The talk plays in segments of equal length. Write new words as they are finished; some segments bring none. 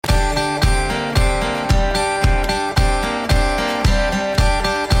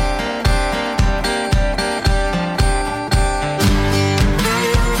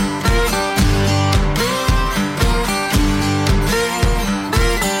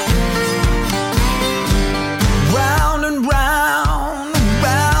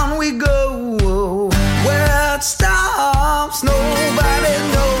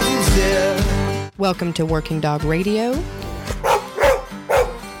Welcome to Working Dog Radio,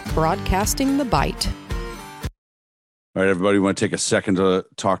 broadcasting the bite. All right, everybody, we want to take a second to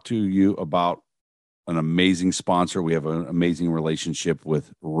talk to you about an amazing sponsor. We have an amazing relationship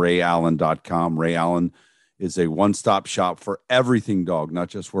with RayAllen.com. Ray Allen is a one-stop shop for everything dog, not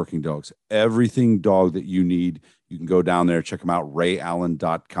just working dogs. Everything dog that you need, you can go down there, check them out,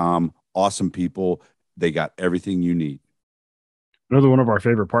 RayAllen.com. Awesome people. They got everything you need. Another one of our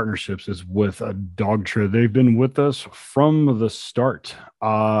favorite partnerships is with Dogtra. They've been with us from the start.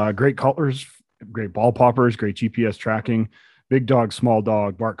 Great collars, great ball poppers, great GPS tracking, big dog, small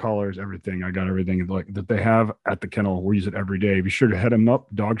dog, bark collars, everything. I got everything that they have at the kennel. We use it every day. Be sure to head them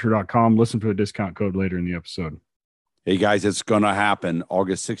up, dogtra.com. Listen for the discount code later in the episode. Hey, guys, it's going to happen.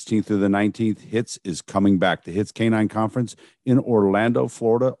 August 16th through the 19th, HITS is coming back. The HITS Canine Conference in Orlando,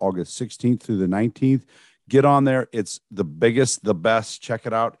 Florida, August 16th through the 19th. Get on there. It's the biggest, the best. Check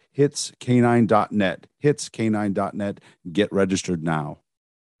it out. HitsCanine.net. HitsCanine.net. Get registered now.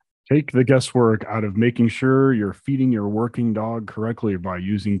 Take the guesswork out of making sure you're feeding your working dog correctly by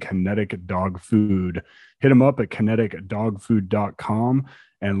using Kinetic Dog Food. Hit them up at kineticdogfood.com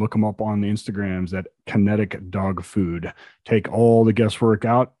and look them up on the Instagrams at Kinetic Dog Food. Take all the guesswork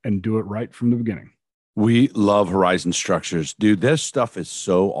out and do it right from the beginning. We love Horizon Structures. Dude, this stuff is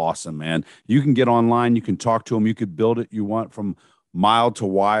so awesome, man. You can get online. You can talk to them. You could build it you want from mild to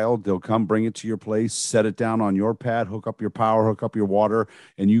wild. They'll come bring it to your place, set it down on your pad, hook up your power, hook up your water,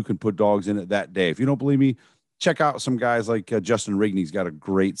 and you can put dogs in it that day. If you don't believe me, check out some guys like Justin Rigney's got a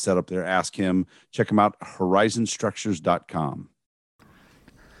great setup there. Ask him. Check him out, horizonstructures.com.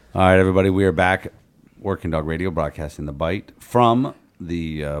 All right, everybody, we are back. Working Dog Radio, broadcasting the bite from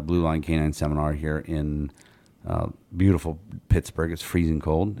the Blue Line Canine Seminar here in beautiful Pittsburgh. It's freezing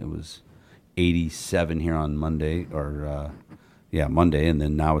cold. It was 87 here on Monday, Monday, and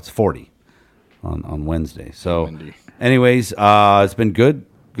then now it's 40 on Wednesday. So, anyways, it's been good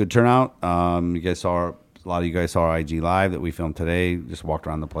turnout. You guys saw a lot of you guys saw our IG Live that we filmed today. Just walked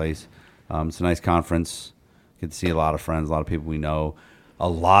around the place. It's a nice conference. Get to see a lot of friends, a lot of people we know. A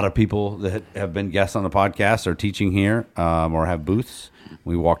lot of people that have been guests on the podcast are teaching here or have booths.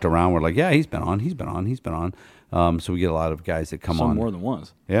 We walked around. We're like, yeah, he's been on. So we get a lot of guys that come on. Some more than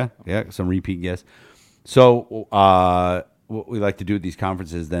once. Yeah, some repeat guests. So what we like to do at these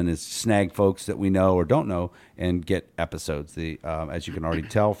conferences then is snag folks that we know or don't know and get episodes. As you can already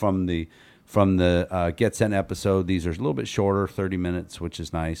tell from the Get Sent episode, these are a little bit shorter, 30 minutes, which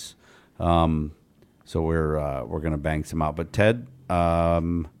is nice. So we're going to bang some out. But Ted,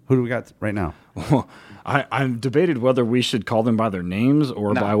 who do we got right now? Well, I've debated whether we should call them by their names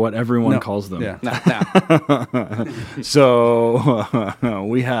or by what everyone calls them. Yeah. So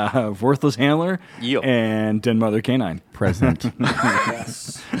we have Worthless Handler and Den Mother Canine present.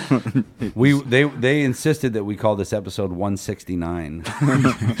 Yes. They insisted that we call this episode 169.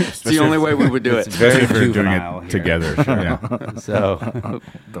 It's the only way we would do it. It's very doing juvenile it here. together. Yeah. So,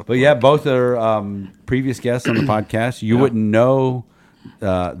 but yeah, both are previous guests on the podcast. You wouldn't know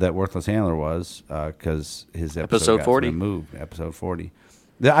that Worthless Handler was because his episode 40 moved. Episode 40.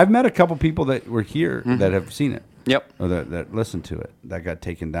 I've met a couple people that were here that have seen it. Yep. Or that listened to it. That got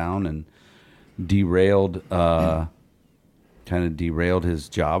taken down and derailed. Kind of derailed his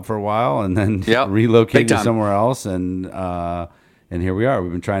job for a while, and then relocated somewhere else. And here we are.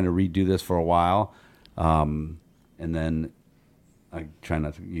 We've been trying to redo this for a while, and then I try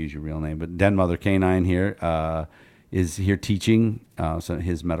not to use your real name, but Den Mother Canine here is here teaching so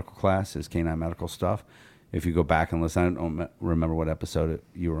his medical class, his canine medical stuff. If you go back and listen, I don't remember what episode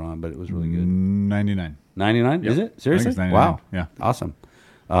you were on, but it was really good. 99. 99? Is it? Seriously? 99. Wow. Yeah. Awesome.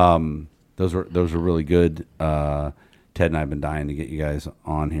 Those were really good. Ted and I have been dying to get you guys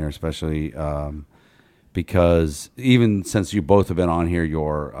on here, especially because even since you both have been on here,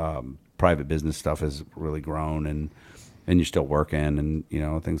 your private business stuff has really grown and you're still working and,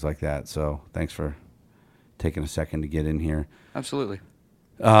 things like that. So thanks for taking a second to get in here. Absolutely.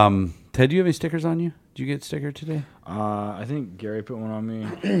 Ted, do you have any stickers on you? Did you get a sticker today? I think Gary put one on me.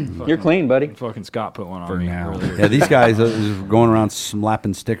 You're clean, buddy. Fucking Scott put one on For me now. earlier. Yeah, these guys are going around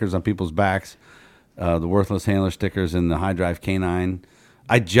slapping stickers on people's backs. The Worthless Handler stickers and the High Drive Canine.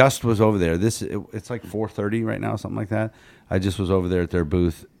 I just was over there. It's like 4:30 right now, something like that. I just was over there at their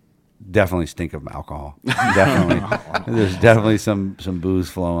booth. Definitely stink of alcohol. Definitely. There's definitely some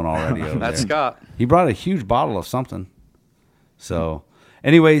booze flowing already over That's there. Scott. He brought a huge bottle of something. So,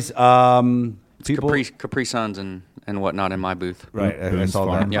 anyways, people... Capri Suns and whatnot in my booth. Right, I Boone's saw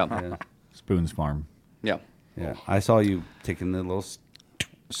Farm. that. Yeah. Spoon's Farm. Yeah. I saw you taking the little...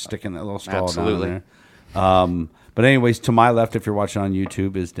 sticking that little straw Absolutely. down there. But anyways, to my left, if you're watching on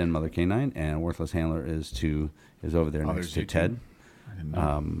YouTube, is Den Mother Canine, and Worthless Handler is over there next to YouTube. Ted.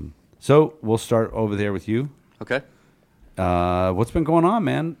 So we'll start over there with you. Okay. What's been going on,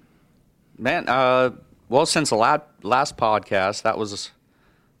 man? Man, well, since the last podcast, that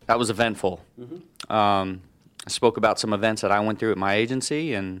was eventful. I spoke about some events that I went through at my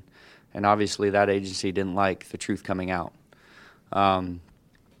agency, and obviously that agency didn't like the truth coming out.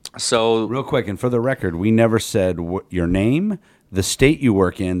 So Real quick, and for the record, we never said your name, the state you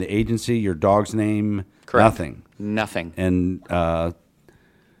work in, the agency, your dog's name, Correct. nothing. Nothing. And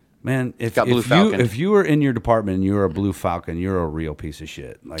man, Got Blue Falcon. if you were in your department and you were a Blue Falcon, you're a real piece of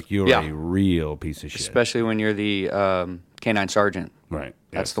shit. Like you're Yeah. a real piece of shit. Especially when you're the canine sergeant. Right.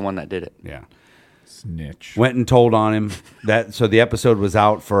 That's the one that did it. Yeah. Snitch. Went and told on him that. So the episode was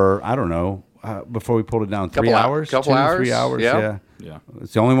out for I don't know before we pulled it down. 3 hours, Couple 2, hours. 3 hours. Yeah. Yeah.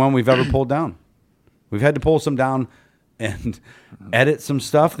 It's the only one we've ever pulled down. We've had to pull some down and edit some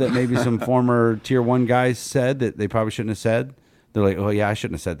stuff that maybe some former tier 1 guys said that they probably shouldn't have said. They're like, oh yeah, I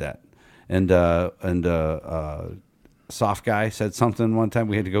shouldn't have said that. And soft guy said something one time.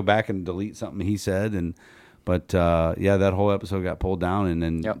 We had to go back and delete something he said. But that whole episode got pulled down and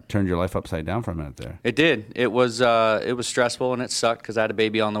then turned your life upside down for a minute there. It did. It was stressful and it sucked because I had a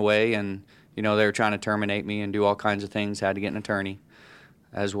baby on the way, and they were trying to terminate me and do all kinds of things. Had to get an attorney,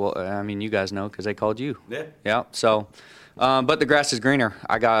 as well. I mean, you guys know because they called you. Yeah. Yeah. So, but the grass is greener.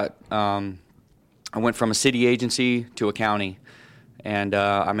 I went from a city agency to a county, and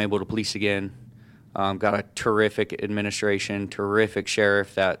I'm able to police again. Got a terrific administration, terrific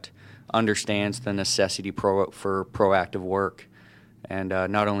sheriff that understands the necessity for proactive work, and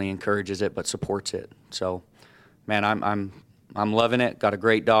not only encourages it but supports it. So, man, I'm loving it. Got a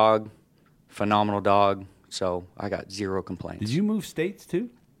great dog, phenomenal dog. So I got zero complaints. Did you move states too?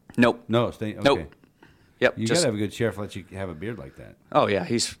 Nope. No, state. Okay. Nope. Yep. You gotta have a good sheriff let you have a beard like that. Oh yeah,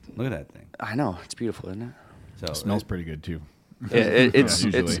 Look at that thing. I know, it's beautiful, isn't it? So It smells pretty good too.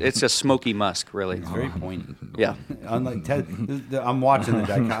 It's a smoky musk, really. It's very pointy. Yeah. Unlike Ted, I'm watching the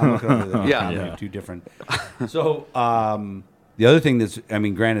dichotomy. I'm looking over the dichotomy, two different. So the other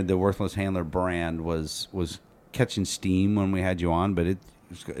thing granted, the Worthless Handler brand was catching steam when we had you on, but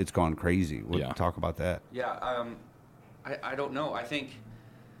it's gone crazy. Talk about that. Yeah. I don't know. I think,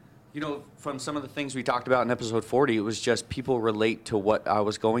 from some of the things we talked about in episode 40, it was just people relate to what I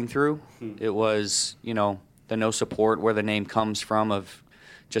was going through. It was, the no support, where the name comes from, of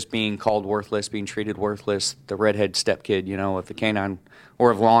just being called worthless, being treated worthless, the redhead stepkid, of the canine, or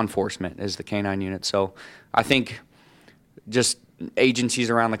of law enforcement as the canine unit. So I think just agencies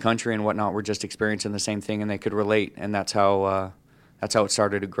around the country and whatnot were just experiencing the same thing, and they could relate, and that's how it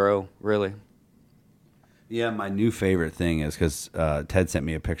started to grow, really. Yeah, my new favorite thing is because Ted sent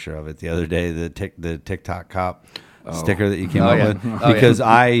me a picture of it the other day, the TikTok cop sticker that you came up with, because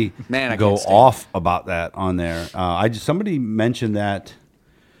I go off about that on there. Somebody mentioned that.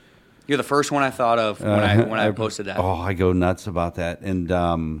 You're the first one I thought of when I posted that. Oh, I go nuts about that,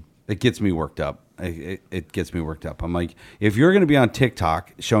 and it gets me worked up. It gets me worked up. I'm like, if you're going to be on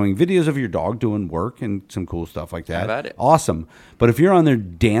TikTok showing videos of your dog doing work and some cool stuff like that, Have at it. Awesome. But if you're on there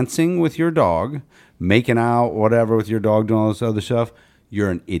dancing with your dog, making out, whatever, with your dog, doing all this other stuff, you're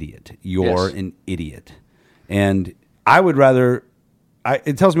an idiot. You're an idiot. And I would rather,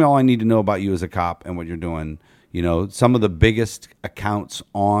 it tells me all I need to know about you as a cop and what you're doing. Some of the biggest accounts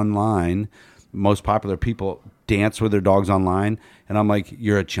online, most popular people dance with their dogs online. And I'm like,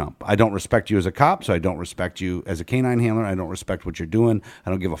 you're a chump. I don't respect you as a cop, so I don't respect you as a canine handler. I don't respect what you're doing. I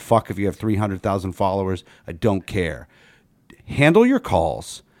don't give a fuck if you have 300,000 followers. I don't care. Handle your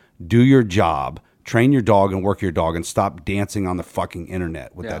calls, do your job, train your dog and work your dog, and stop dancing on the fucking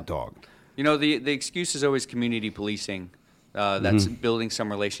internet with that dog. The excuse is always community policing. That's building some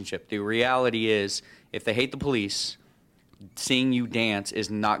relationship. The reality is, if they hate the police, seeing you dance is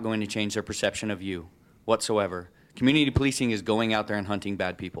not going to change their perception of you whatsoever. Community policing is going out there and hunting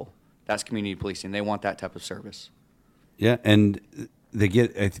bad people. That's community policing. They want that type of service. Yeah, and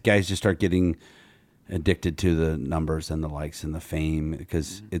guys just start getting addicted to the numbers and the likes and the fame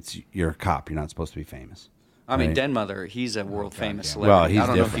because you're a cop. You're not supposed to be famous. I mean, right? Den Mother, he's a world famous celebrity. Well, I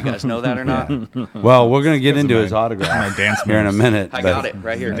don't know if you guys know that or not. Well, we're going to get into his autograph dance here in a minute. I got it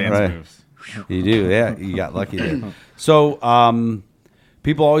right here. Dance moves. You do, yeah. You got lucky there. So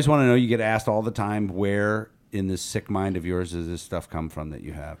people always want to know, you get asked all the time, where in this sick mind of yours does this stuff come from that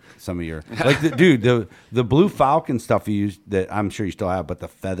you have? Some of your, like, the Blue Falcon stuff you used that I'm sure you still have, but the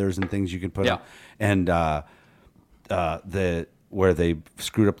feathers and things you can put on. And where they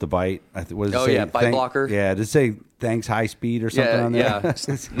screwed up the bite. Was it Oh, say, yeah, bite blocker. Yeah, did it say thanks high speed or something on there?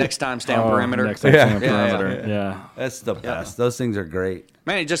 Yeah. Next time, stay on perimeter. Next time, Yeah. stay on perimeter. Yeah. That's the best. Those things are great.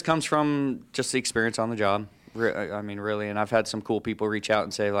 Man, it just comes from just the experience on the job. I mean, really. And I've had some cool people reach out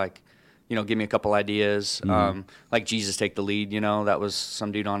and say, like, you know, give me a couple ideas. Like Jesus Take the Lead, you know, that was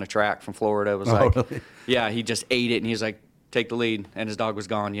some dude on a track from Florida. It was like, really? yeah, he just ate it and he was like, take the lead, and his dog was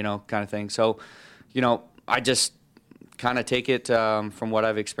gone, you know, kind of thing. So, you know, I just kind of take it from what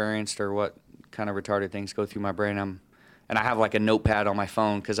I've experienced or what kind of retarded things go through my brain. And I have like a notepad on my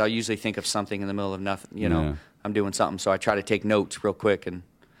phone because I usually think of something in the middle of nothing, you know, I'm doing something. So I try to take notes real quick and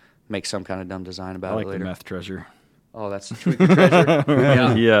make some kind of dumb design about I like it later. the meth treasure. Oh, that's Tweaker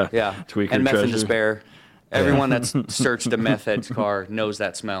Treasure. Yeah. Yeah. Tweaker and Meth Treasure. and Despair. Everyone that's searched a meth head's car knows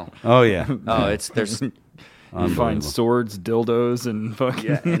that smell. Oh yeah. Oh, there's You find swords, dildos, and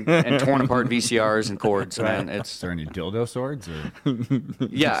fucking and torn apart VCRs and cords. Man, Is there any dildo swords? Or?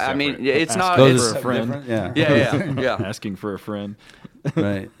 yeah. I mean, it's not. Those It's, are a friend. different? Yeah. yeah. asking for a friend.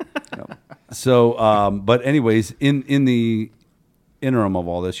 Right. So, but anyways, in the interim of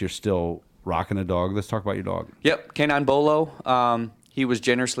all this, you're still rocking a dog. Let's talk about your dog. Yep, Canine Bolo. He was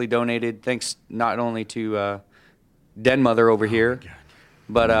generously donated, thanks not only to Den Mother over here,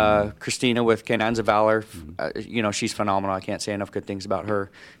 but Christina with Canines of Valor. You know, she's phenomenal. I can't say enough good things about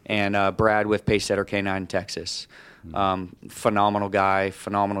her. And Brad with Pacesetter Canine in Texas. Phenomenal guy,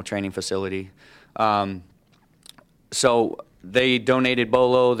 phenomenal training facility. So they donated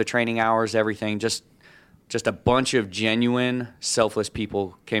Bolo, the training hours, everything. Just a bunch of genuine, selfless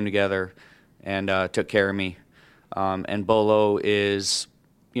people came together and took care of me. And Bolo is,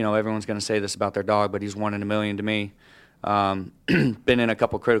 you know, everyone's going to say this about their dog, but he's 1 in a million to me. Been in a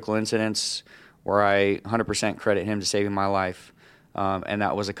couple critical incidents where I 100% credit him to saving my life. And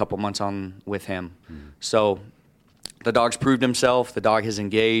that was a couple months on with him. So the dog's proved himself. The dog has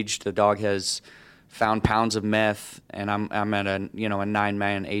engaged. The dog has found pounds of meth. And I'm at a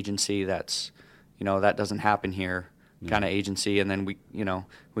 9-man agency that's, you know, that doesn't happen here kind of agency. And then we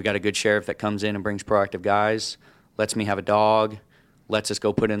got a good sheriff that comes in and brings proactive guys, lets me have a dog, lets us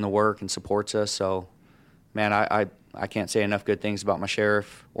go put in the work and supports us. So, man, I can't say enough good things about my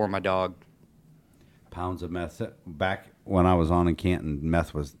sheriff or my dog. Pounds of meth. Back when I was on in Canton,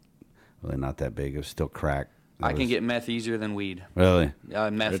 meth was really not that big. It was still crack. I can get meth easier than weed. Really?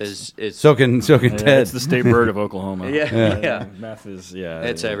 Meth is So can Ted. It's the state bird of Oklahoma. Yeah. Meth is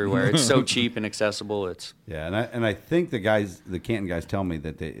It's everywhere. It's so cheap and accessible. It's and I think the Canton guys tell me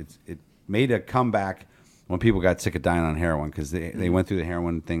that it made a comeback when people got sick of dying on heroin because they went through the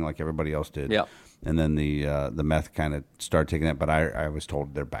heroin thing like everybody else did. Yeah. And then the meth kind of started taking that, but I was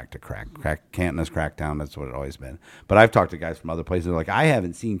told they're back to crack. Canton is Cracktown. That's what it's always been. But I've talked to guys from other places. They're like, I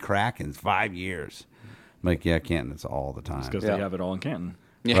haven't seen crack in 5 years. I'm like, yeah, Canton, it's all the time. because they have it all in Canton.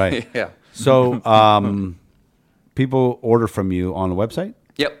 Right. Yeah. So people order from you on the website?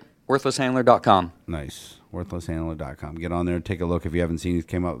 Yep. Worthlesshandler.com. Nice. Worthlesshandler.com. Get on there, take a look. If you haven't seen it,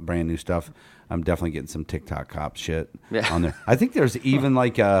 came out with brand new stuff. I'm definitely getting some TikTok cop shit on there. I think there's even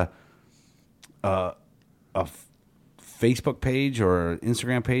like a Facebook page or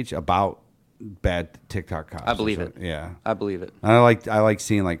Instagram page about bad TikTok cops. I believe it. Yeah. I believe it. I like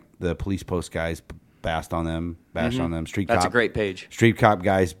seeing like the police post guys bash on them. Street That's cop. a great page. Street cop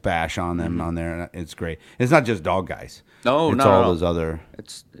guys bash on them on there. It's great. It's not just dog guys. No, it's no, all no. those other.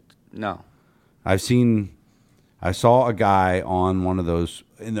 No. I saw a guy on one of those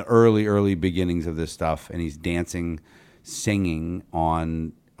in the early beginnings of this stuff, and he's singing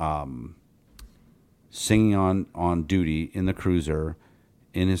on duty in his cruiser,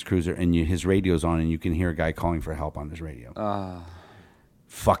 and his radio's on, and you can hear a guy calling for help on his radio.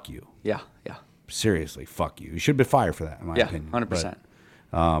 Fuck you. Yeah. Seriously, fuck you. You should be fired for that, in my opinion. 100%.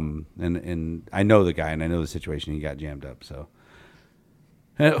 And I know the guy, and I know the situation. He got jammed up. So,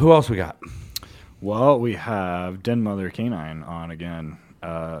 who else we got? Well, we have Den Mother Canine on again,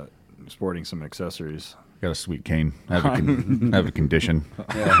 sporting some accessories. Got a sweet cane. I have a condition.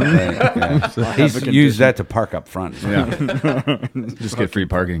 Yeah. He's used that to park up front. Yeah. Just get free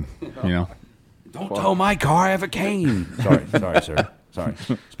parking, you know. Don't tow my car. I have a cane. Sorry, sir. Sorry.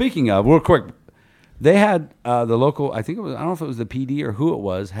 Speaking of, real quick, they had the local. I think it was. I don't know if it was the PD or who it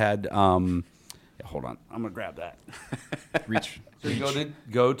was. Had. Hold on. I'm gonna grab that. Reach. So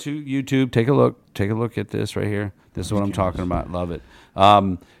go to YouTube. Take a look at this right here. This is what I'm talking about. Love it.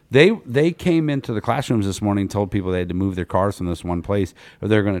 They came into the classrooms this morning and told people they had to move their cars from this one place or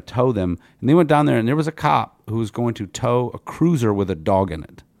they're going to tow them. And they went down there and there was a cop who was going to tow a cruiser with a dog in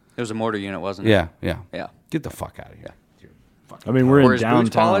it. It was a mortar unit, wasn't it? Yeah. Yeah. Get the fuck out of here. I mean, we're Or in his boots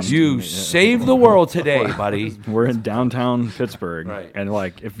downtown. polished? You saved the world today, buddy. We're in downtown Pittsburgh, Right. and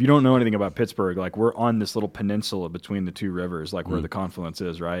like if you don't know anything about Pittsburgh, like we're on this little peninsula between the two rivers, like where the confluence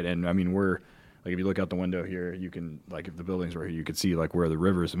is, right? And I mean, we're like if you look out the window here, you can like if the buildings were here, you could see like where the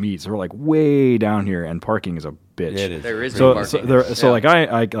rivers meet. So we're like way down here, and parking is a bitch. It is. There is no So parking. so like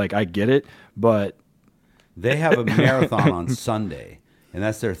I get it, but They have a marathon on Sunday, and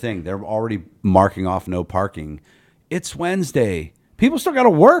that's their thing. They're already marking off no parking. It's Wednesday. People still got to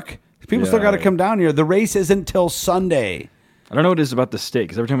work. People still Yeah. got to come down here. The race isn't till Sunday. I don't know what it is about the state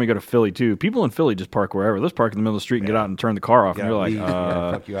because every time we go to Philly too, people in Philly just park wherever. Let's park in the middle of the street and get out and turn the car off. And you're like,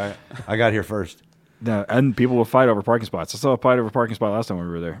 fuck you. I got here first. no. And people will fight over parking spots. I saw a fight over a parking spot last time we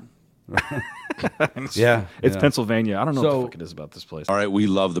were there. Yeah. It's yeah. Pennsylvania. I don't know what So- the fuck it is about this place. All right, we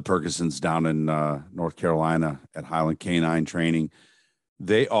love the Perkinsons down in North Carolina at Highland Canine Training.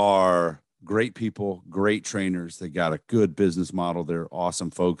 They are great people, great trainers. They got a good business model. They're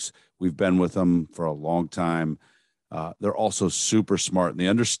awesome folks. We've been with them for a long time. They're also super smart, and they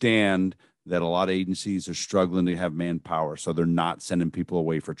understand that a lot of agencies are struggling to have manpower, so they're not sending people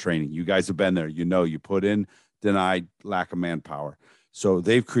away for training. You guys have been there. You know, you put in, denied, lack of manpower. So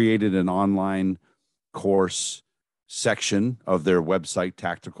they've created an online course section of their website,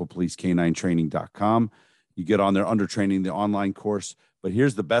 tacticalpolicek9training.com. You get on there under training, the online course. But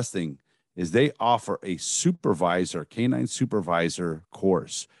here's the best thing is they offer a supervisor, canine supervisor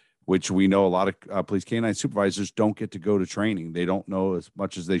course, which we know a lot of police canine supervisors don't get to go to training. They don't know as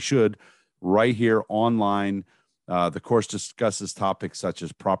much as they should. Right here online, the course discusses topics such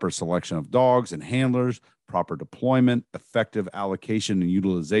as proper selection of dogs and handlers, proper deployment, effective allocation and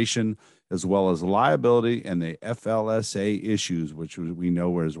utilization, as well as liability and the FLSA issues, which we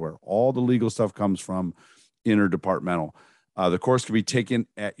know is where all the legal stuff comes from, interdepartmental. The course can be taken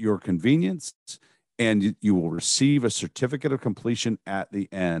at your convenience, and you will receive a certificate of completion at the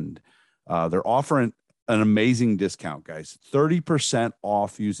end. They're offering an amazing discount, guys. 30%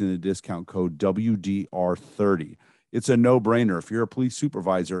 off using the discount code WDR30. It's a no-brainer. If you're a police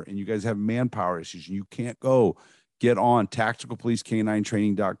supervisor and you guys have manpower issues and you can't go, get on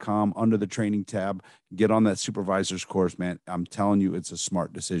tacticalpolicek9training.com under the training tab. Get on that supervisor's course, man. I'm telling you, it's a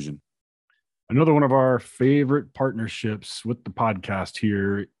smart decision. Another one of our favorite partnerships with the podcast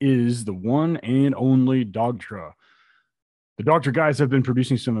here is the one and only Dogtra. The Dogtra guys have been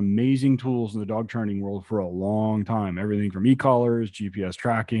producing some amazing tools in the dog training world for a long time. Everything from e-collars, GPS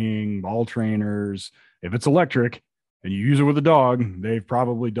tracking, ball trainers. If it's electric and you use it with a dog, they've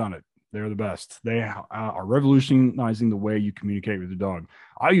probably done it. They're the best. They are revolutionizing the way you communicate with the dog.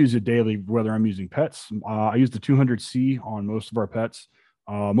 I use it daily, whether I'm using pets. I use the 200C on most of our pets.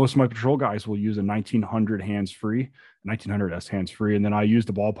 Most of my patrol guys will use a 1900 hands-free, 1900S hands-free, and then I use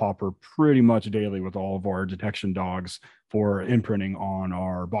the ball popper pretty much daily with all of our detection dogs for imprinting on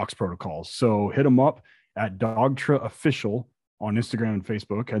our box protocols. So hit them up at Dogtra Official on Instagram and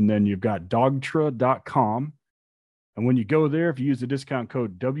Facebook, and then you've got dogtra.com. And when you go there, if you use the discount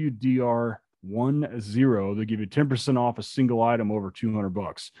code WDR10, they'll give you 10% off a single item over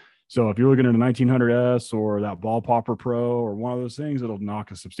 $200. So if you're looking at a 1900S or that Ball Popper Pro or one of those things, it'll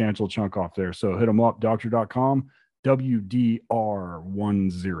knock a substantial chunk off there. So hit them up, doctor.com,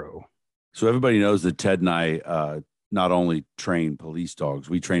 WDR10. So everybody knows that Ted and I not only train police dogs,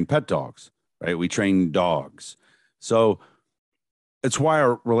 we train pet dogs, right? We train dogs. So it's why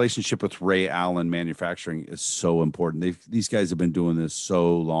our relationship with Ray Allen Manufacturing is so important. These guys have been doing this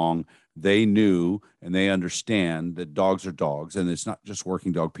so long. They knew and they understand that dogs are dogs, and it's not just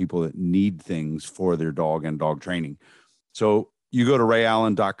working dog people that need things for their dog and dog training. So you go to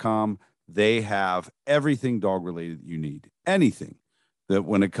rayallen.com. They have everything dog related that you need, anything that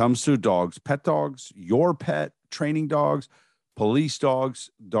when it comes to dogs, pet dogs, your pet, training dogs, police dogs,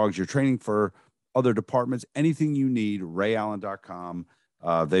 dogs you're training for other departments, anything you need, rayallen.com.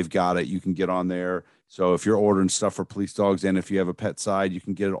 They've got it. You can get on there. So if you're ordering stuff for police dogs, and if you have a pet side, you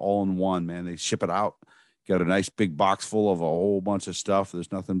can get it all in one, man. They ship it out. Got a nice big box full of a whole bunch of stuff.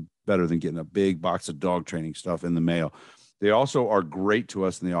 There's nothing better than getting a big box of dog training stuff in the mail. They also are great to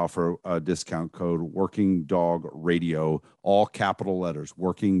us, and they offer a discount code Working Dog Radio, all capital letters,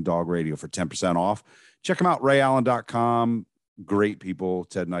 Working Dog Radio for 10% off. Check them out, rayallen.com. Great people.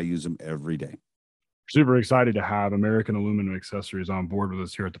 Ted and I use them every day. Super excited to have American Aluminum Accessories on board with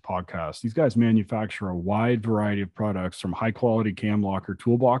us here at the podcast. These guys manufacture a wide variety of products, from high-quality cam locker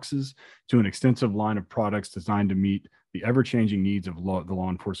toolboxes to an extensive line of products designed to meet the ever-changing needs of the law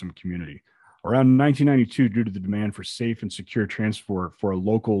enforcement community. Around 1992, due to the demand for safe and secure transport for a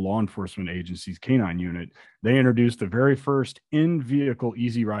local law enforcement agency's canine unit, they introduced the very first in-vehicle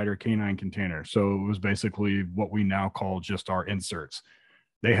Easy Rider canine container. So it was basically what we now call just our inserts.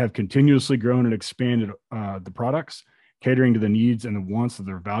 They have continuously grown and expanded the products, catering to the needs and the wants of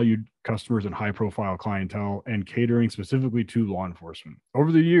their valued customers and high-profile clientele, and catering specifically to law enforcement.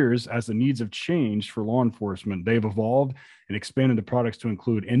 Over the years, as the needs have changed for law enforcement, they've evolved and expanded the products to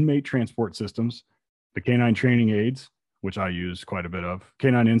include inmate transport systems, the canine training aids, which I use quite a bit of,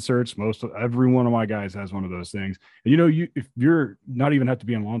 canine inserts. Every one of my guys has one of those things. And if you're not even have to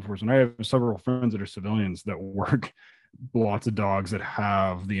be in law enforcement, I have several friends that are civilians that work lots of dogs that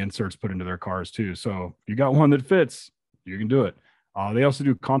have the inserts put into their cars too. So if you got one that fits, you can do it. They also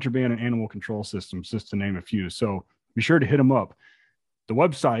do contraband and animal control systems, just to name a few. So be sure to hit them up. The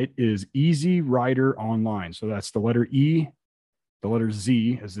website is Easy Rider Online. So that's the letter E, the letter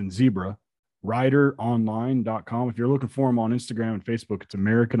Z as in zebra, rideronline.com. If you're looking for them on Instagram and Facebook, it's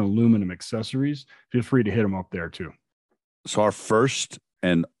American Aluminum Accessories. Feel free to hit them up there too. So our first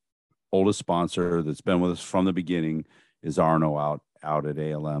and oldest sponsor that's been with us from the beginning is Arno out at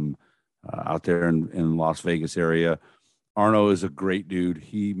ALM, out there in Las Vegas area. Arno is a great dude.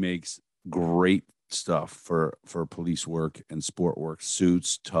 He makes great stuff for police work and sport work,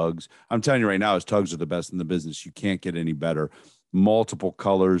 suits, tugs. I'm telling you right now, his tugs are the best in the business. You can't get any better. Multiple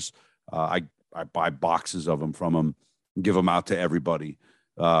colors. I buy boxes of them from him, give them out to everybody.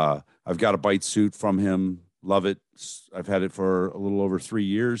 I've got a bite suit from him. Love it. I've had it for a little over 3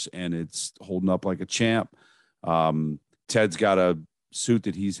 years, and it's holding up like a champ. Ted's got a suit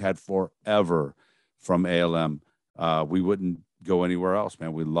that he's had forever from ALM. We wouldn't go anywhere else,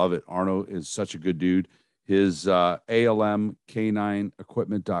 man. We love it. Arno is such a good dude. His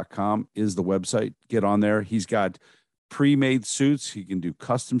ALMK9equipment.com is the website. Get on there. He's got pre-made suits. He can do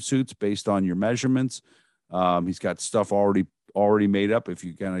custom suits based on your measurements. He's got stuff already made up. If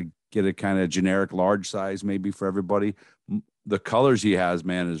you kind of get a kind of generic large size, maybe for everybody, the colors he has,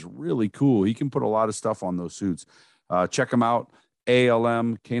 man, is really cool. He can put a lot of stuff on those suits. Check him out.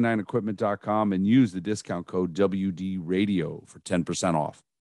 ALMK9equipment.com and use the discount code WD Radio for 10% off.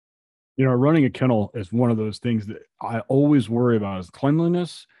 Running a kennel is one of those things that I always worry about is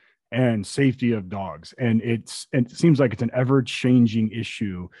cleanliness and safety of dogs. And it seems like it's an ever-changing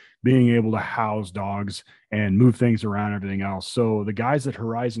issue being able to house dogs and move things around, everything else. So the guys at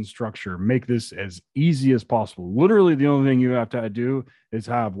Horizon Structure make this as easy as possible. Literally, the only thing you have to do is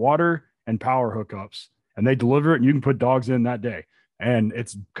have water and power hookups, and they deliver it, and you can put dogs in that day. And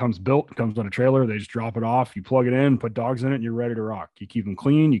it comes on a trailer. They just drop it off. You plug it in, put dogs in it, and you're ready to rock. You keep them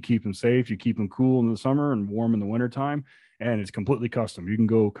clean, you keep them safe, you keep them cool in the summer and warm in the wintertime. And it's completely custom. You can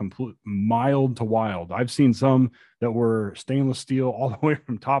go complete mild to wild. I've seen some that were stainless steel all the way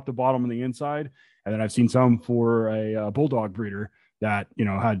from top to bottom on the inside. And then I've seen some for a bulldog breeder that,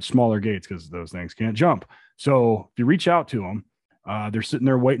 had smaller gates because those things can't jump. So if you reach out to them, they're sitting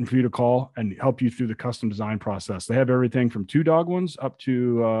there waiting for you to call and help you through the custom design process. They have everything from 2 dog ones up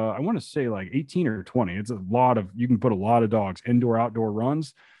to, I want to say like 18 or 20. It's you can put a lot of dogs, indoor, outdoor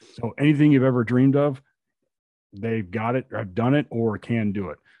runs. So anything you've ever dreamed of, they've got it, or have done it, or can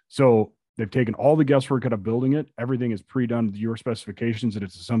do it. So they've taken all the guesswork out of building it. Everything is pre-done to your specifications, and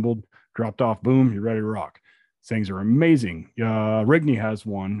it's assembled, dropped off, boom, you're ready to rock. Things are amazing. Rigney has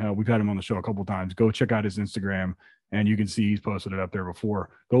one. We've had him on the show a couple of times. Go check out his Instagram, and you can see he's posted it up there before.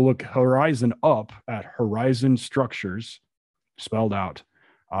 Go look Horizon up at Horizon Structures, spelled out.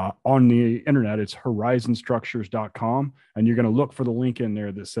 On the internet, it's horizonstructures.com, and you're going to look for the link in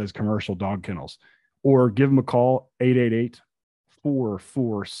there that says commercial dog kennels. Or give them a call,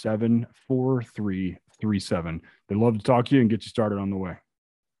 888-447-4337. They'd love to talk to you and get you started on the way.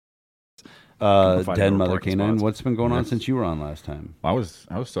 Den Mother Canine, what's been going on since you were on last time? I was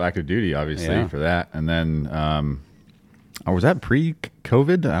still active duty, obviously, for that. And then, was that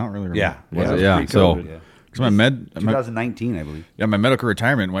pre-COVID? I don't really remember. Yeah. Yeah. So, because 2019, I believe. Yeah, my medical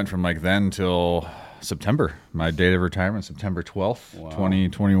retirement went from like then till September. My date of retirement, September 12th,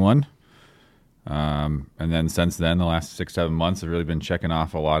 2021. And then since then, the last 6-7 months, I've really been checking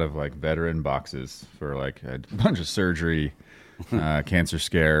off a lot of like veteran boxes for like a bunch of surgery, cancer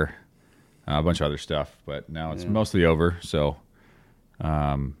scare, a bunch of other stuff. But now it's mostly over. So,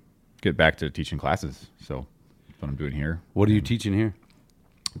 get back to teaching classes. So that's what I'm doing here. What are you teaching here?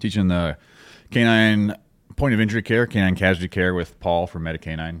 Teaching the canine point of injury care, canine casualty care with Paul from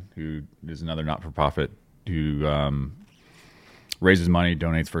Medicanine, who is another not-for-profit who, raises money,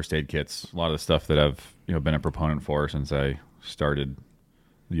 donates first aid kits, a lot of the stuff that I've been a proponent for since I started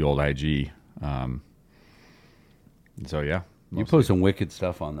the old IG. So yeah, You post some wicked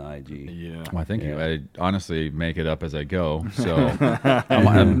stuff on the IG. Yeah. Well, thank you. I honestly make it up as I go. So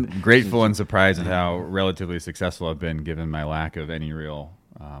I'm grateful and surprised at how relatively successful I've been given my lack of any real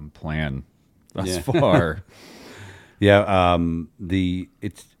plan thus far. Yeah. I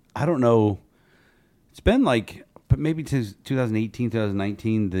don't know. It's been like, but maybe to 2018,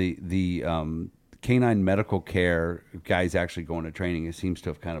 2019, the canine medical care guys actually going to training, it seems to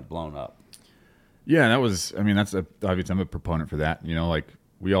have kind of blown up. Yeah, that's obviously I'm a proponent for that. You know, like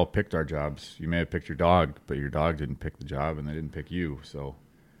we all picked our jobs. You may have picked your dog, but your dog didn't pick the job and they didn't pick you. So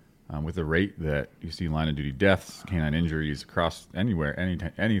with the rate that you see line of duty deaths, canine injuries across anywhere,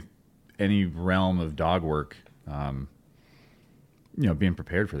 any realm of dog work, being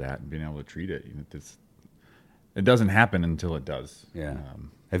prepared for that and being able to treat it, it doesn't happen until it does. Yeah.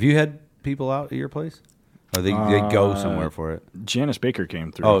 Have you had people out at your place? Or they go somewhere for it? Janice Baker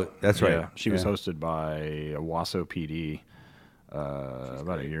came through. Oh, that's right. Yeah, she was hosted by Owasso PD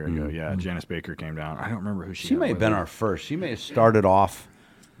about a year ago. Yeah, Janice Baker came down. I don't remember who she She may have been our first. She may have started off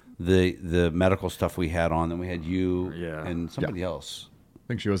the medical stuff we had on. Then we had you and somebody else. I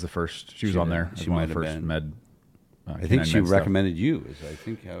think she was the first. She was on there. She might have first been. Med. I think she recommended you.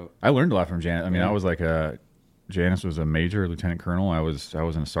 I learned a lot from Janice. I mean, I was like Janice was a major, lieutenant colonel. I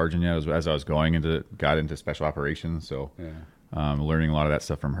wasn't a sergeant yet. As I was got into special operations. So, learning a lot of that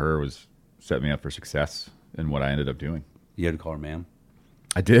stuff from her set me up for success in what I ended up doing. You had to call her ma'am?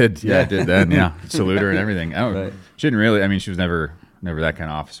 I did. Yeah, I did then. Yeah, salute her and everything. She didn't really. I mean, she was never that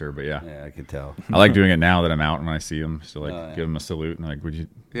kind of officer. But yeah, I could tell. I like doing it now that I'm out and I see them. So give them a salute and like, would you?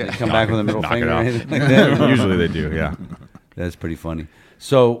 Yeah, come back with a middle finger or anything like that. Usually they do. Yeah, that's pretty funny.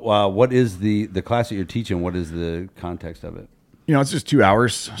 So, what is the class that you're teaching? What is the context of it? It's just 2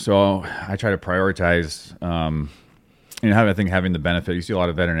 hours. So I try to prioritize, having the benefit. You see a lot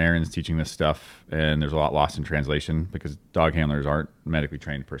of veterinarians teaching this stuff, and there's a lot lost in translation because dog handlers aren't medically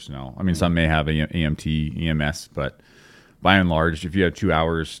trained personnel. I mean, some may have EMT, EMS, but by and large, if you have 2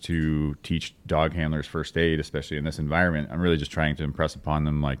 hours to teach dog handlers first aid, especially in this environment, I'm really just trying to impress upon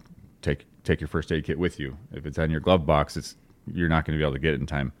them, like, take your first aid kit with you. If it's in your glove box, you're not going to be able to get it in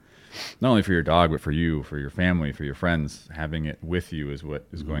time. Not only for your dog, but for you, for your family, for your friends. Having it with you is what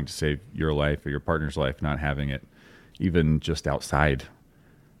is going to save your life or your partner's life, not having it even just outside.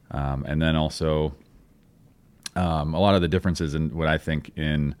 And then also a lot of the differences in what I think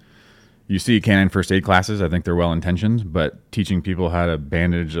you see canine first aid classes, I think they're well-intentioned, but teaching people how to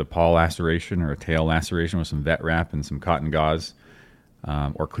bandage a paw laceration or a tail laceration with some vet wrap and some cotton gauze,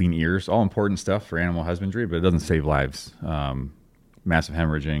 or clean ears, all important stuff for animal husbandry, but it doesn't save lives. Massive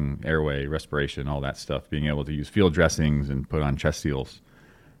hemorrhaging, airway, respiration, all that stuff. Being able to use field dressings and put on chest seals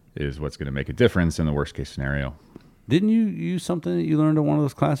is what's going to make a difference in the worst case scenario. Didn't you use something that you learned in one of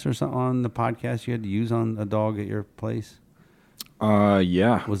those classes or something on the podcast you had to use on a dog at your place?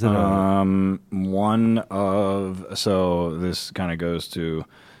 Yeah. Was it so this kind of goes to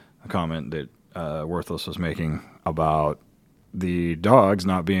a comment that Worthless was making about the dogs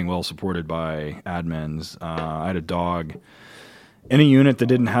not being well supported by admins. I had a dog in a unit that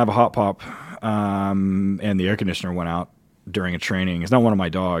didn't have a hot pop, and the air conditioner went out during a training. It's not one of my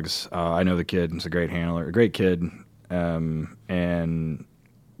dogs. I know the kid. He's a great handler, a great kid. And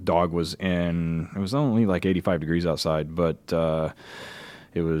dog was it was only like 85 degrees outside, but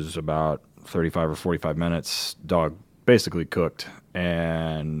it was about 35 or 45 minutes. Dog basically cooked.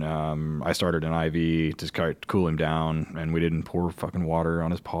 And I started an IV to cool him down, and we didn't pour fucking water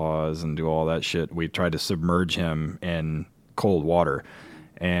on his paws and do all that shit. We tried to submerge him in cold water,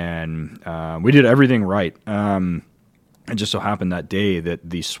 and we did everything right. It just so happened that day that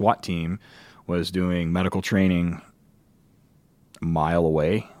the SWAT team was doing medical training a mile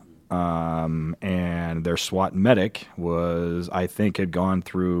away, and their SWAT medic had gone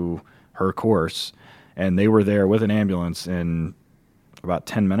through her course, and they were there with an ambulance in about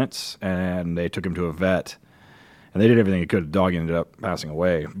 10 minutes, and they took him to a vet, and they did everything they could. The dog ended up passing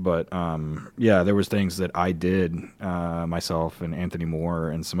away. But, there was things that I did, myself and Anthony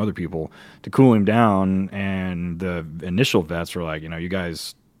Moore and some other people, to cool him down, and the initial vets were like, you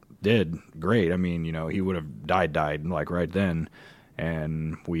guys did great. I mean, he would have died, like, right then,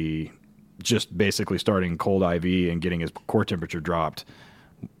 and we just basically starting cold IV and getting his core temperature dropped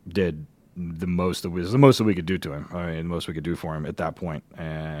did the most that we could do to him. I mean, the most we could do for him at that point,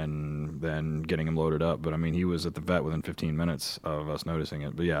 and then getting him loaded up. But I mean, he was at the vet within 15 minutes of us noticing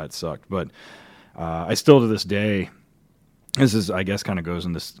it. But yeah, it sucked. But I still, to this day, this is, I guess, kind of goes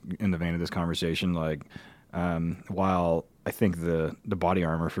in the vein of this conversation. Like, while I think the body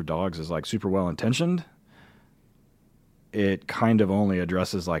armor for dogs is like super well intentioned, it kind of only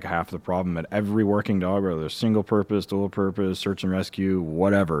addresses like half the problem. At every working dog, whether they're single purpose, dual purpose, search and rescue,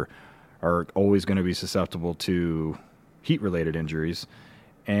 whatever, are always going to be susceptible to heat related injuries.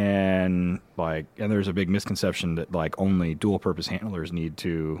 And there's a big misconception that like only dual purpose handlers need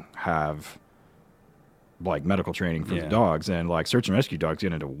to have like medical training for the dogs, and like search and rescue dogs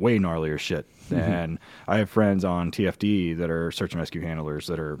get into way gnarlier shit. And I have friends on TFD that are search and rescue handlers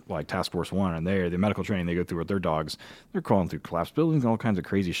that are like Task Force 1, and the medical training they go through with their dogs, they're crawling through collapsed buildings and all kinds of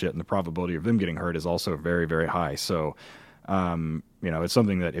crazy shit, and the probability of them getting hurt is also very, very high. So it's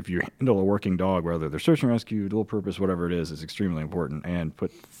something that if you handle a working dog, whether they're search and rescue, dual purpose, whatever it is extremely important. And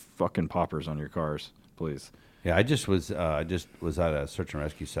put fucking poppers on your cars, please. Yeah, I just was at a search and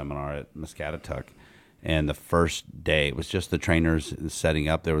rescue seminar at Muscatatuck, and the first day it was just the trainers setting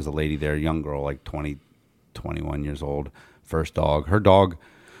up. There was a lady there, a young girl, like 20, 21 years old, first dog. Her dog,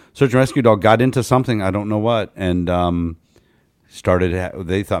 search and rescue dog, got into something, I don't know what, and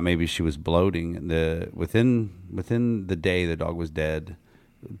they thought maybe she was bloating. Within the day, the dog was dead.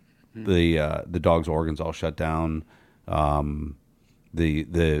 The dog's organs all shut down.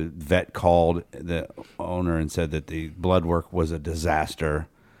 The vet called the owner and said that the blood work was a disaster.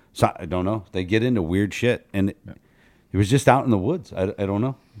 So I don't know. They get into weird shit, and it was just out in the woods. I don't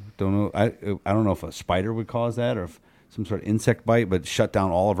know. I don't know if a spider would cause that or if some sort of insect bite, but shut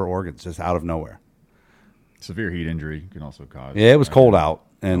down all of her organs just out of nowhere. Severe heat injury can also cause. Yeah, it was cold out,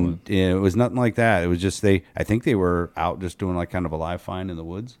 and it was nothing like that. It was just I think they were out just doing like kind of a live find in the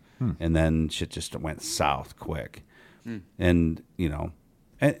woods, and then shit just went south quick. And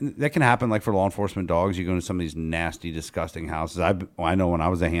and that can happen like for law enforcement dogs. You go into some of these nasty, disgusting houses. I know when I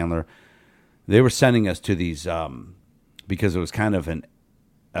was a handler, they were sending us to these because it was kind of an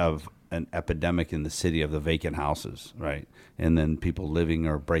epidemic in the city of the vacant houses, right? And then people living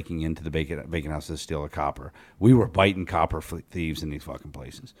or breaking into the vacant houses to steal a copper. We were biting copper thieves in these fucking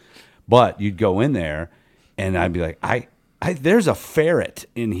places. But you'd go in there, and I'd be like, there's a ferret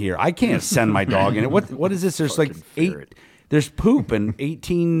in here. I can't send my dog in it. What is this? There's like there's poop and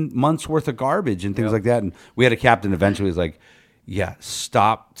 18 months worth of garbage and things like that. And we had a captain eventually was like, yeah,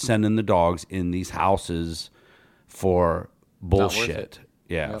 stop sending the dogs in these houses for bullshit.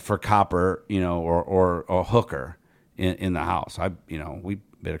 Yeah, for copper, or a hooker in the house. We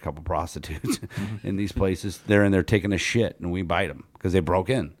bit a couple prostitutes in these places. They're in there taking a shit, and we bite them because they broke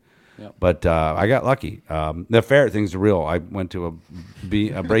in. Yep. But I got lucky. The ferret thing's real. I went to a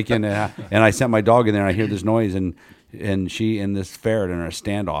break-in, and I sent my dog in there, and I hear this noise, and she and this ferret are in a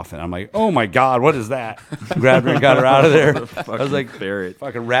standoff, and I'm like, oh my God, what is that? Grabbed her and got her out of there. I was like, ferret,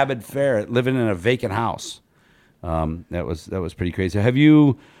 fucking rabid ferret living in a vacant house. That was pretty crazy. Have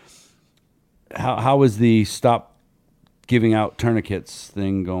you? How was the stop giving out tourniquets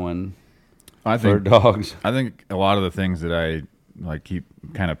thing going? For dogs. I think a lot of the things that I keep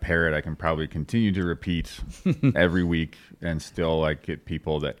kind of parrot, I can probably continue to repeat every week and still get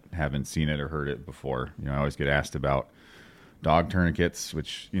people that haven't seen it or heard it before. I always get asked about dog tourniquets,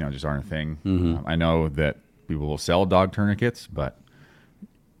 which just aren't a thing. Mm-hmm. I know that people will sell dog tourniquets, but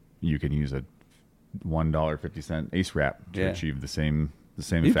you can use a $1.50 ace wrap to achieve the same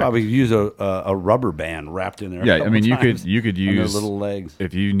effect. You probably use a rubber band wrapped in there. Yeah, I mean you could use their little legs.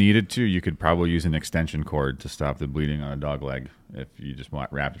 If you needed to, you could probably use an extension cord to stop the bleeding on a dog leg if you just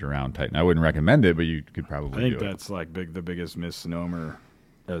wrapped it around tight. And I wouldn't recommend it, but you could probably. I think that's the biggest misnomer,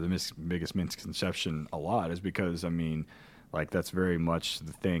 or the biggest misconception. A lot is because that's very much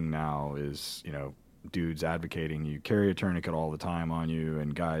the thing now. Is dudes advocating you carry a tourniquet all the time on you,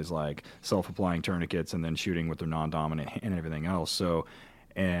 and guys self-applying tourniquets and then shooting with their non-dominant hand and everything else. So,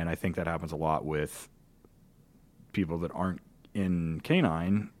 and I think that happens a lot with people that aren't in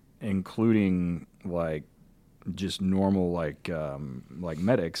canine, including just normal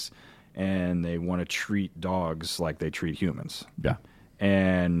medics, and they want to treat dogs like they treat humans. Yeah.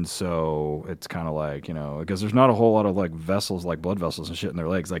 And so it's kind of because there's not a whole lot of vessels, blood vessels and shit in their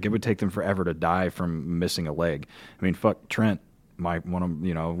legs. It would take them forever to die from missing a leg. I mean, fuck Trent, we've been on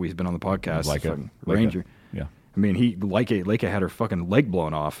the podcast, Ranger. Yeah. I mean, Leica had her fucking leg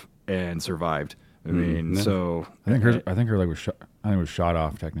blown off and survived. I mean, so I think her leg was shot. I think it was shot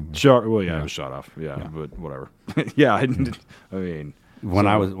off technically. It was shot off. Yeah. But whatever. Yeah. I mean, when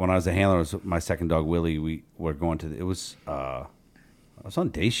I was a handler, it was my second dog Willie. We were going to I was on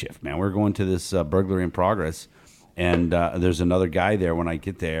day shift, man. We're going to this burglary in progress, and there's another guy there when I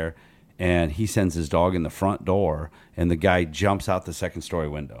get there, and he sends his dog in the front door, and the guy jumps out the second story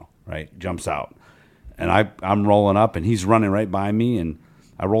window, right? Jumps out. And I'm rolling up, and he's running right by me, and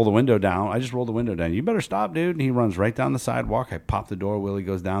I roll the window down. I just roll the window down. You better stop, dude. And he runs right down the sidewalk. I pop the door. Willie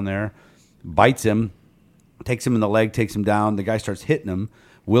goes down there, bites him, takes him in the leg, takes him down. The guy starts hitting him.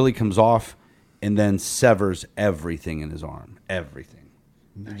 Willie comes off and then severs everything in his arm. Everything.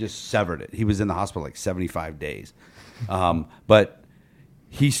 He just severed it. He was in the hospital like 75 days. But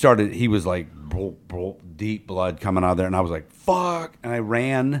he was like deep blood coming out of there. And I was like, fuck. And I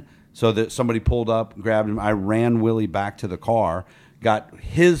ran so that somebody pulled up, grabbed him. I ran Willie back to the car, got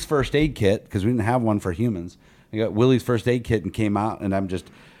his first aid kit because we didn't have one for humans. I got Willie's first aid kit and came out, and I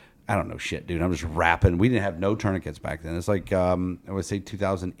don't know shit, dude. I'm just wrapping. We didn't have no tourniquets back then. It's like, I would say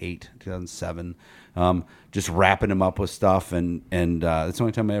 2008, 2007. Just wrapping him up with stuff, and that's the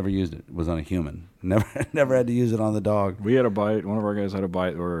only time I ever used it was on a human. Never had to use it on the dog. We had a bite. One of our guys had a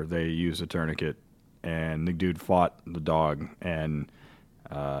bite where they used a tourniquet, and the dude fought the dog, and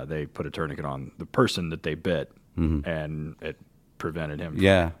they put a tourniquet on the person that they bit, and it prevented him.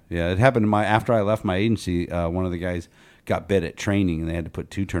 Yeah. It happened after I left my agency. One of the guys got bit at training, and they had to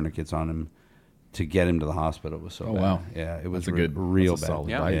put 2 tourniquets on him to get him to the hospital. It was so bad. Wow. Yeah, it was that's real a bad. solid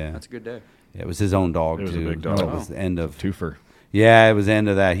Yeah, Yeah. that's a good day. Yeah, it was his own dog, It was a too. big dog. It was the end of Twofer. Yeah, it was the end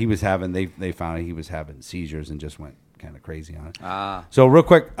of that. He was having they found he was having seizures and just went kind of crazy on it. So real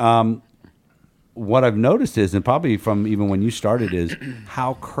quick, what I've noticed is, and probably from even when you started, is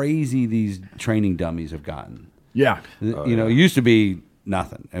how crazy these training dummies have gotten. Yeah. It used to be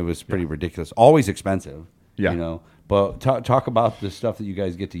nothing. It was pretty ridiculous. Always expensive. Yeah. But talk about the stuff that you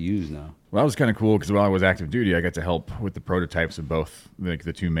guys get to use now. Well, that was kind of cool because while I was active duty, I got to help with the prototypes of both like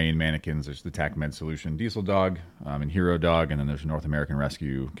the 2 main mannequins. There's the TAC-Med Solution Diesel Dog and Hero Dog, and then there's a North American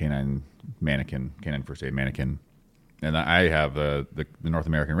Rescue Canine First Aid Mannequin. And I have the North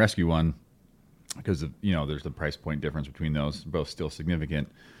American Rescue one because there's the price point difference between those, both still significant,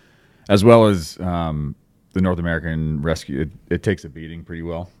 as well as the North American Rescue. It takes a beating pretty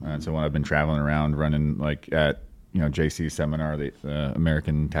well, and so when I've been traveling around running like at JC seminar, the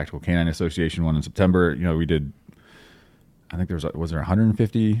American Tactical Canine Association one in September. We did. I think was there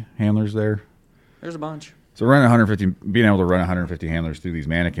 150 handlers there? There's a bunch. So running 150, being able to run 150 handlers through these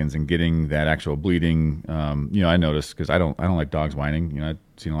mannequins and getting that actual bleeding, I noticed because I don't like dogs whining. I've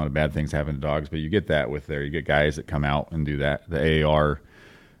seen a lot of bad things happen to dogs, but you get that with you get guys that come out and do that, the AAR,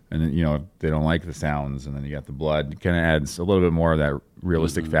 and then they don't like the sounds, and then you got the blood. It kind of adds a little bit more of that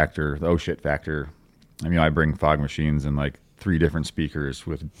realistic factor, the oh shit factor. I bring fog machines and like 3 different speakers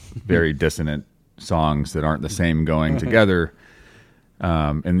with very dissonant songs that aren't the same going together.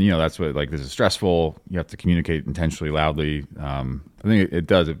 And that's what, like, this is stressful. You have to communicate intentionally loudly. I think it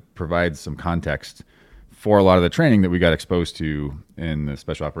does. It provides some context for a lot of the training that we got exposed to in the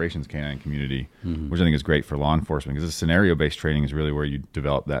special operations canine community, which I think is great for law enforcement because this scenario-based training is really where you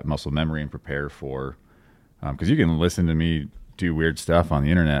develop that muscle memory and prepare for, because you can listen to me do weird stuff on the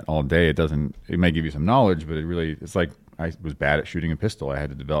internet all day. It may give you some knowledge, but it's like I was bad at shooting a pistol. I had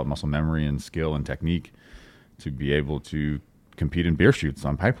to develop muscle memory and skill and technique to be able to compete in beer shoots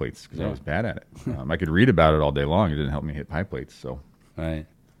on pie plates because I was bad at it. I could read about it all day long. It didn't help me hit pie plates. So, right.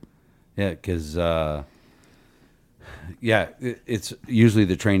 Yeah. Because, it's usually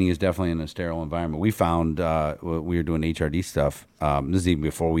the training is definitely in a sterile environment. We found, we were doing HRD stuff. This is even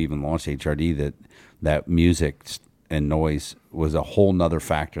before we even launched HRD that music and noise was a whole nother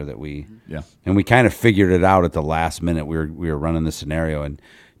factor that and we kind of figured it out at the last minute. We were running the scenario and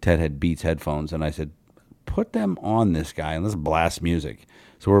Ted had Beats headphones and I said, put them on this guy and let's blast music.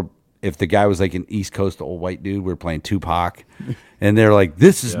 So if the guy was like an East Coast old white dude, we're playing Tupac and they're like,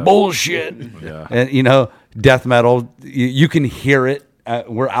 this is bullshit. Yeah. And death metal, you can hear it.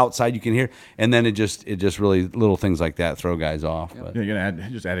 We're outside, you can hear, and then it just really little things like that throw guys off. But. Yeah, you're gonna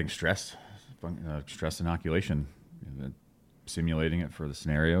add adding stress inoculation, simulating it for the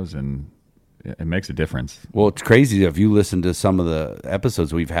scenarios, and it makes a difference. Well, it's crazy if you listen to some of the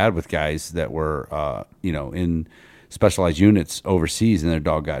episodes we've had with guys that were, in specialized units overseas and their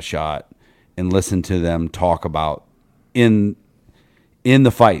dog got shot, and listen to them talk about in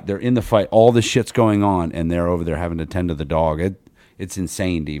the fight. They're in the fight. All the shit's going on, and they're over there having to tend to the dog. It's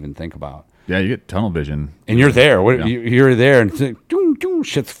insane to even think about. Yeah, you get tunnel vision. And you're there. Yeah. You're there, and it's like, doom, doom,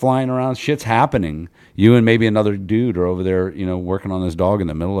 shit's flying around. Shit's happening. You and maybe another dude are over there, working on this dog in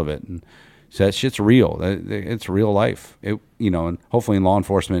the middle of it. And so that shit's real. It's real life. And hopefully in law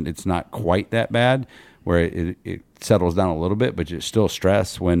enforcement, it's not quite that bad where it settles down a little bit, but it's still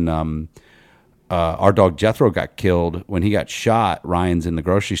stress. When our dog Jethro got killed, when he got shot, Ryan's in the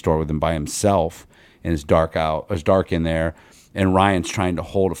grocery store with him by himself, and it's dark in there. And Ryan's trying to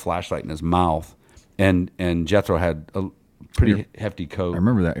hold a flashlight in his mouth, and Jethro had a pretty hefty coat. I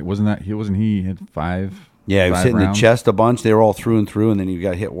remember that. Wasn't he hit 5? Yeah, he was 5 hitting rounds? the chest a bunch. They were all through and through, and then he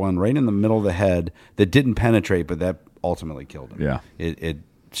got hit one right in the middle of the head that didn't penetrate, but that ultimately killed him. Yeah. It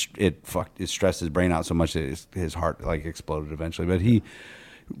it stressed his brain out so much that his heart like exploded eventually. But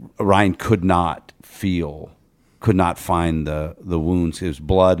Ryan could not find the wounds, his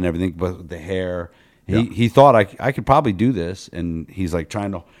blood and everything, but the hair. He thought I could probably do this, and he's like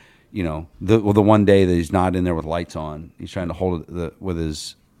trying to, the one day that he's not in there with lights on, he's trying to hold it with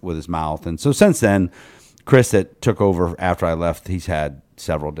his mouth. And so since then, Chris that took over after I left, he's had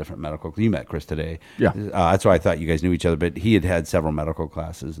several different medical. You met Chris today, yeah. That's why I thought you guys knew each other. But he had several medical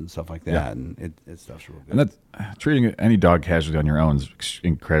classes and stuff like that, Yeah. and it stuff's real good. And that's treating any dog casually on your own is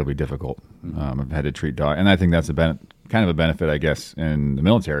incredibly difficult. I've had to treat dog, and I think that's kind of a benefit, I guess, in the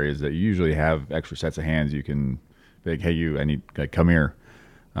military is that you usually have extra sets of hands. You can be like, hey, I need come here.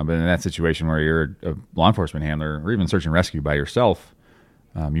 But in that situation where you're a law enforcement handler or even search and rescue by yourself,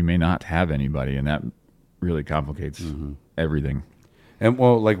 you may not have anybody, and that really complicates everything. And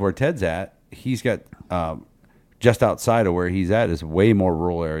well, like where Ted's at, he's got just outside of where he's at is way more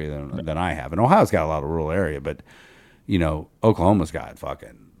rural area than I have. And Ohio's got a lot of rural area, but Oklahoma's got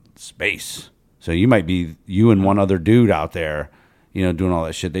fucking space. So you might be you and one other dude out there, doing all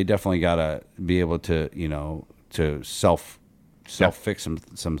that shit. They definitely got to be able to, to self fix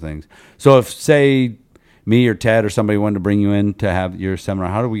some things. So if say me or Ted or somebody wanted to bring you in to have your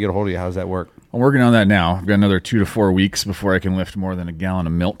seminar, how do we get a hold of you? How does that work? I'm working on that now. I've got another 2 to 4 weeks before I can lift more than a gallon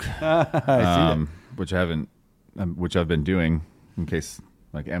of milk, which I've been doing in case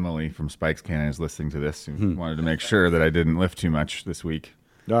like Emily from Spikes Canine is listening to this and wanted to make sure that I didn't lift too much this week.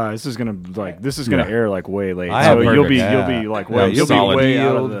 This is gonna air like way late. I So have you'll perfect, be yeah. you'll be like Yeah, you'll solid. be way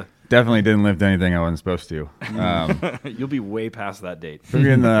out of the. Definitely didn't lift anything I wasn't supposed to. You'll be way past that date. I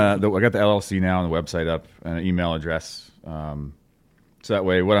got the LLC now and the website up and an email address. So that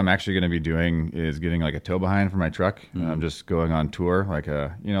way, what I'm actually going to be doing is getting like a tow behind for my truck. I'm just going on tour, like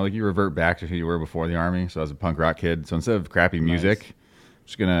like you revert back to who you were before the Army. So I was a punk rock kid. So instead of crappy music, I'm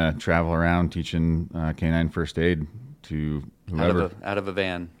just going to travel around teaching canine first aid to whoever. Out of a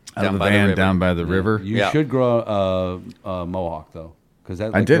van. Out of a van down by the river. You should grow a mohawk though, because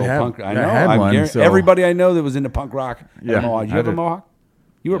that's I like did the old have- punk. I I know. had one, so- Everybody I know that was into punk rock had Yeah, a mohawk. You I have a did. mohawk?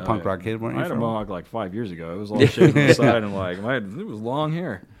 You were a punk rock kid, weren't you? I had a From- mohawk like 5 years ago. It was all shaved on the side and like it was long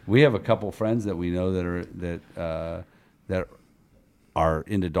hair. We have a couple friends that we know that are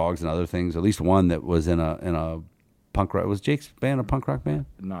into dogs and other things. At least one that was in a punk rock. Was Jake's band a punk rock band?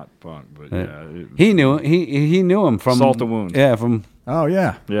 Not punk, but yeah. He knew him from Salt the Wound. Yeah, from Oh,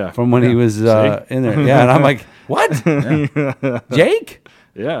 yeah. Yeah. from when he was in there. Yeah, and I'm like, what? Jake?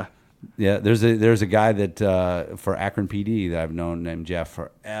 Yeah. Yeah, there's a guy that for Akron PD that I've known named Jeff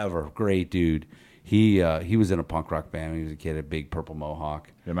forever. Great dude. He was in a punk rock band when he was a kid, a big purple mohawk.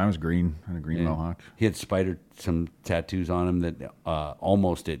 Yeah, mine was green. I had a green mohawk. He had some tattoos on him that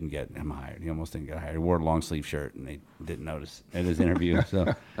almost didn't get him hired. He almost didn't get hired. He wore a long sleeve shirt, and they didn't notice at his interview.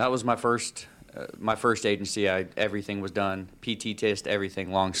 So That was my first agency. Everything was done, PT test,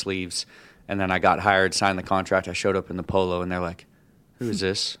 everything, long sleeves, and then I got hired, signed the contract. I showed up in the polo, and they're like, "Who is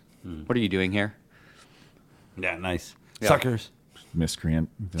this? What are you doing here?" yeah, nice Yeah. suckers. Miscreant.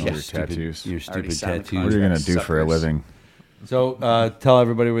 With all your tattoos. Your Already stupid signed the tattoos. What are you going to Suckers. do for a living? So tell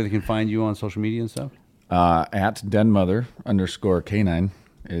everybody where they can find you on social media and stuff. At denmother_canine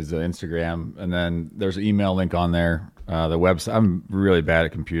is the Instagram. And then there's an email link on there. The website. I'm really bad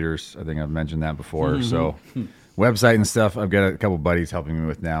at computers. I think I've mentioned that before. So website and stuff, I've got a couple buddies helping me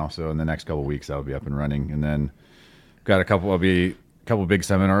with now. So in the next couple weeks, I'll be up and running. And then got a couple big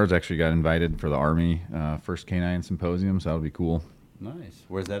seminars. Actually got invited for the Army First Canine Symposium. So that'll be cool. Nice.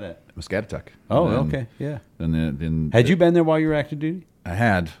 Where's that at? Muscatatuck. Oh, And then- okay. Yeah. Then Had you been there while you were active duty? I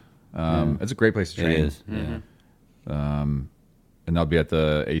had. It's a great place to train. It is. Yeah. And I'll be at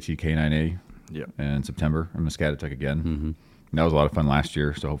the ATK9A Yep. in September in Muscatatuck again. And that was a lot of fun last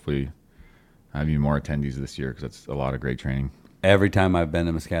year, so hopefully I have even more attendees this year because it's a lot of great training. Every time I've been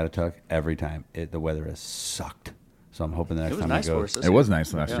to Muscatatuck, the weather has sucked. So I'm hoping the next It was time nice I go. for us. This It year. was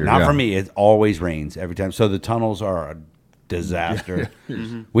nice last year. Not yeah. for me. It always rains every time. So the tunnels are a disaster.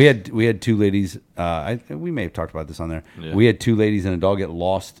 We had two ladies. We may have talked about this on there. Yeah. We had two ladies and a dog get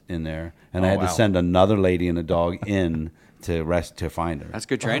lost in there, and I had wow. to send another lady and a dog in to find her. That's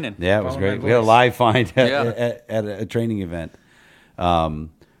good training. Yeah, it was Follow great. my We had a voice. live find Yeah. at a training event.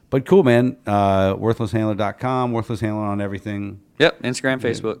 But cool, man. Worthlesshandler.com, Worthless Handler on everything. Yep, Instagram,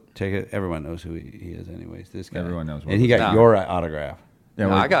 Facebook. Take it. Everyone knows who he is, anyways. This guy. Everyone knows and he got Worthless. your autograph. Yeah, No,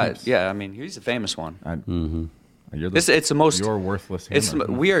 well, I got. Yeah, I mean, he's a famous one. You're the, It's the most. You're worthless. It's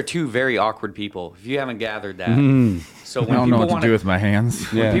handler. we are two very awkward people. If you haven't gathered that, so I when don't know people what want to do with my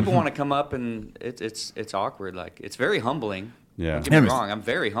hands. Yeah. people want to come up and it's awkward. Like it's very humbling. Yeah. Don't get me wrong. I'm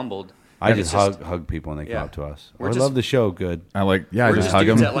very humbled, I It's just just- hug people when they come Yeah. up to us. We're I just- love the show. Good. I We're just just hug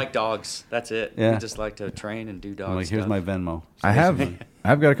dudes them. that like dogs. That's it. Yeah. We just like to train and do dog I'm like, stuff. here's my Venmo.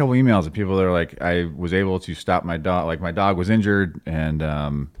 I've got a couple emails of people that are like, I was able to stop my dog. Like my dog was injured, and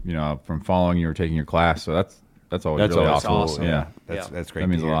from following you or taking your class. So that's always That's really always awesome. awesome. Yeah, Yeah. That's great. That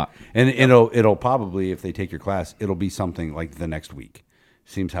means to a hear. lot. And it'll probably, if they take your class, it'll be something like the next week.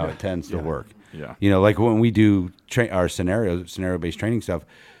 Seems how it tends to work. Yeah. Like when we do our scenario-based training stuff,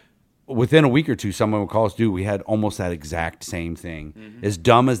 within a week or two, someone will call us, dude, we had almost that exact same thing. Mm-hmm. As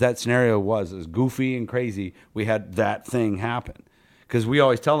dumb as that scenario was, as goofy and crazy, we had that thing happen. Because we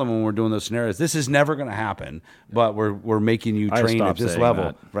always tell them when we're doing those scenarios, this is never going to happen, but we're making you I've train at stopped this saying level.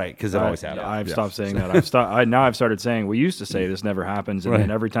 that. Right, because it always happens. I've stopped saying that. I've started saying we used to say this never happens, and Right.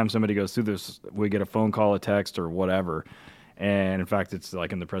 then every time somebody goes through this, we get a phone call, a text, or whatever. And in fact, it's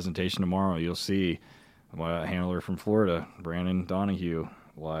like in the presentation tomorrow, you'll see a handler from Florida, Brandon Donahue.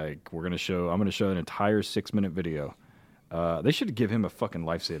 Like I'm going to show an entire 6-minute video. They should give him a fucking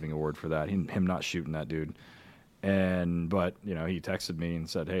life-saving award for that. Him not shooting that dude. But he texted me and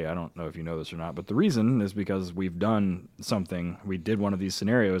said, "Hey, I don't know if you know this or not, but the reason is because we've done something. We did one of these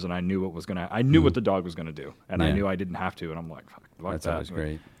scenarios, and I knew what the dog was gonna do, and I Yeah. knew I didn't have to. And I'm like, fuck That's that. always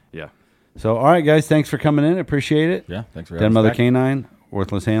great. Yeah. So, all right, guys, thanks for coming in. Appreciate it. Yeah, thanks for Den having us Mother back. Canine,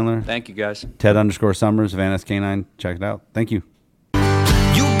 Worthless Handler, Thank you, guys. Ted_Summers, Van Ness Canine. Check it out. Thank you.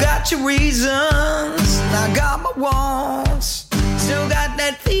 You got your reasons, I got my wants. Still got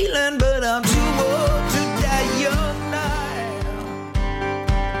that feeling, but I'm too old to die young now.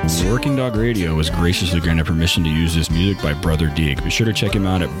 Working Dog Radio was graciously granted permission to use this music by Brother Deeg. Be sure to check him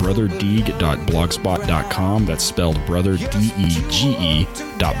out at brotherdeeg.blogspot.com. That's spelled brother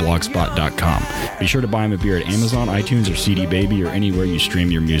DEGE.blogspot.com. Be sure to buy him a beer at Amazon, iTunes, or CD Baby, or anywhere you stream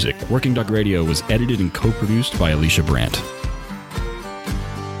your music. Working Dog Radio was edited and co-produced by Alicia Brandt.